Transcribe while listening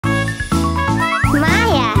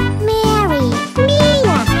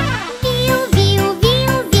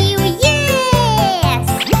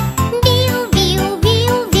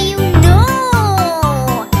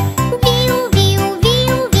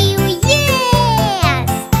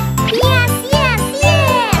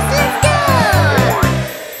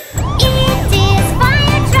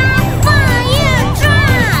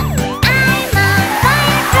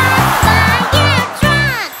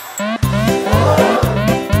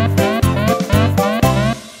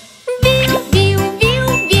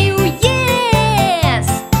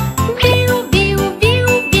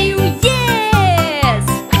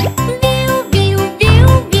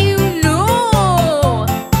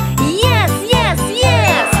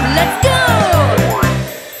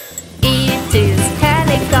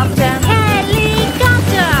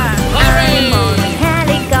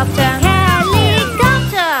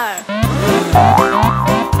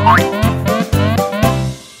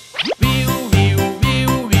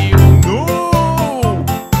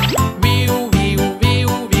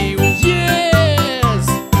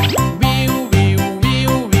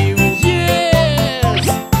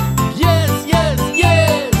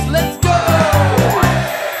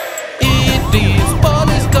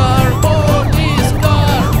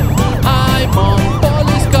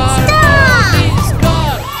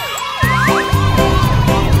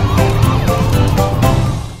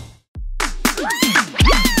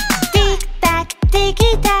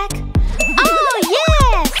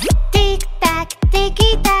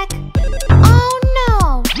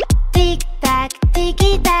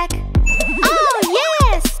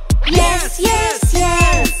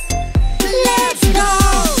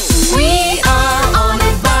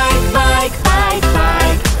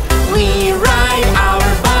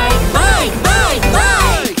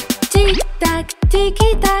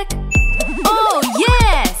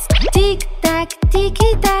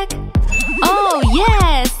tack. Oh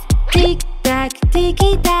yes! Tick tack,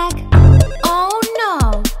 ticky tack. Oh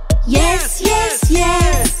no! Yes, yes,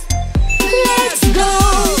 yes! Let's go!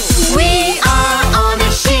 We are on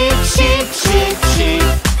a ship, ship, ship, ship.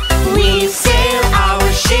 We sail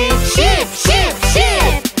our ship, ship, ship,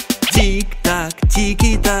 ship. Tick tack,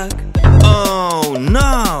 ticky tack. Oh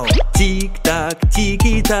no! Tick tack,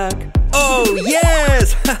 ticky tack. Oh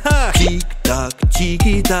yes! Tick tack,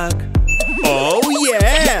 ticky tack. Oh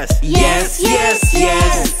yes! Yes, yes,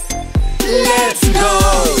 yes! Let's go!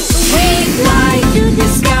 We fly to the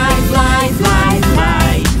sky, fly, fly,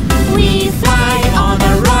 fly. We fly on a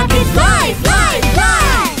rocket, fly, fly,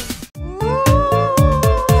 fly.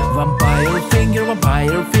 Vampire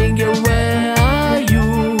finger, where are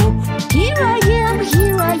you? Here I am,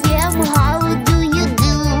 how do you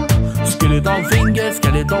do?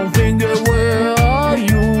 Skeleton finger, where are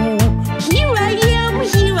you? Here I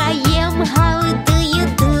am, how do you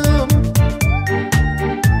do?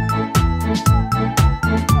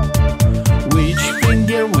 Which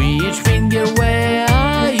finger, where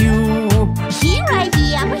are you? Here I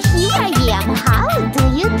am, how do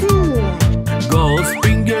you do? Ghost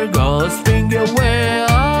finger, where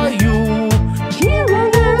are you? Here I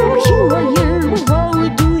am, how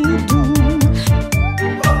do you do?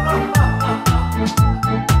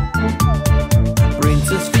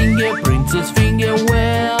 Princess finger,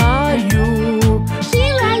 where are you?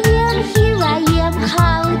 Here I am,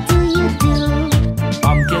 how do you do?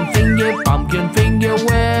 Pumpkin finger,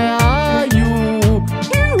 where are you?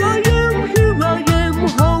 Here I am,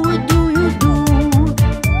 how do you do?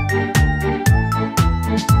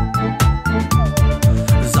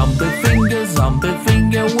 Zombie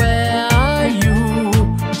finger, where are you?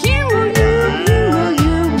 Here I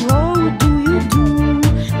am, how do you do?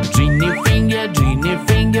 Genie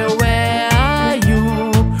finger, where are you?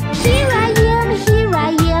 Here I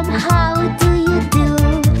am, how do you do?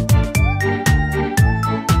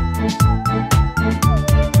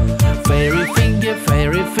 Fairy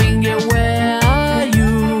finger, where are you?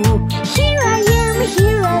 Here I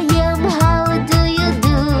am, how do you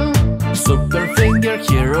do? Super finger,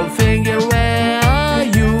 hero finger,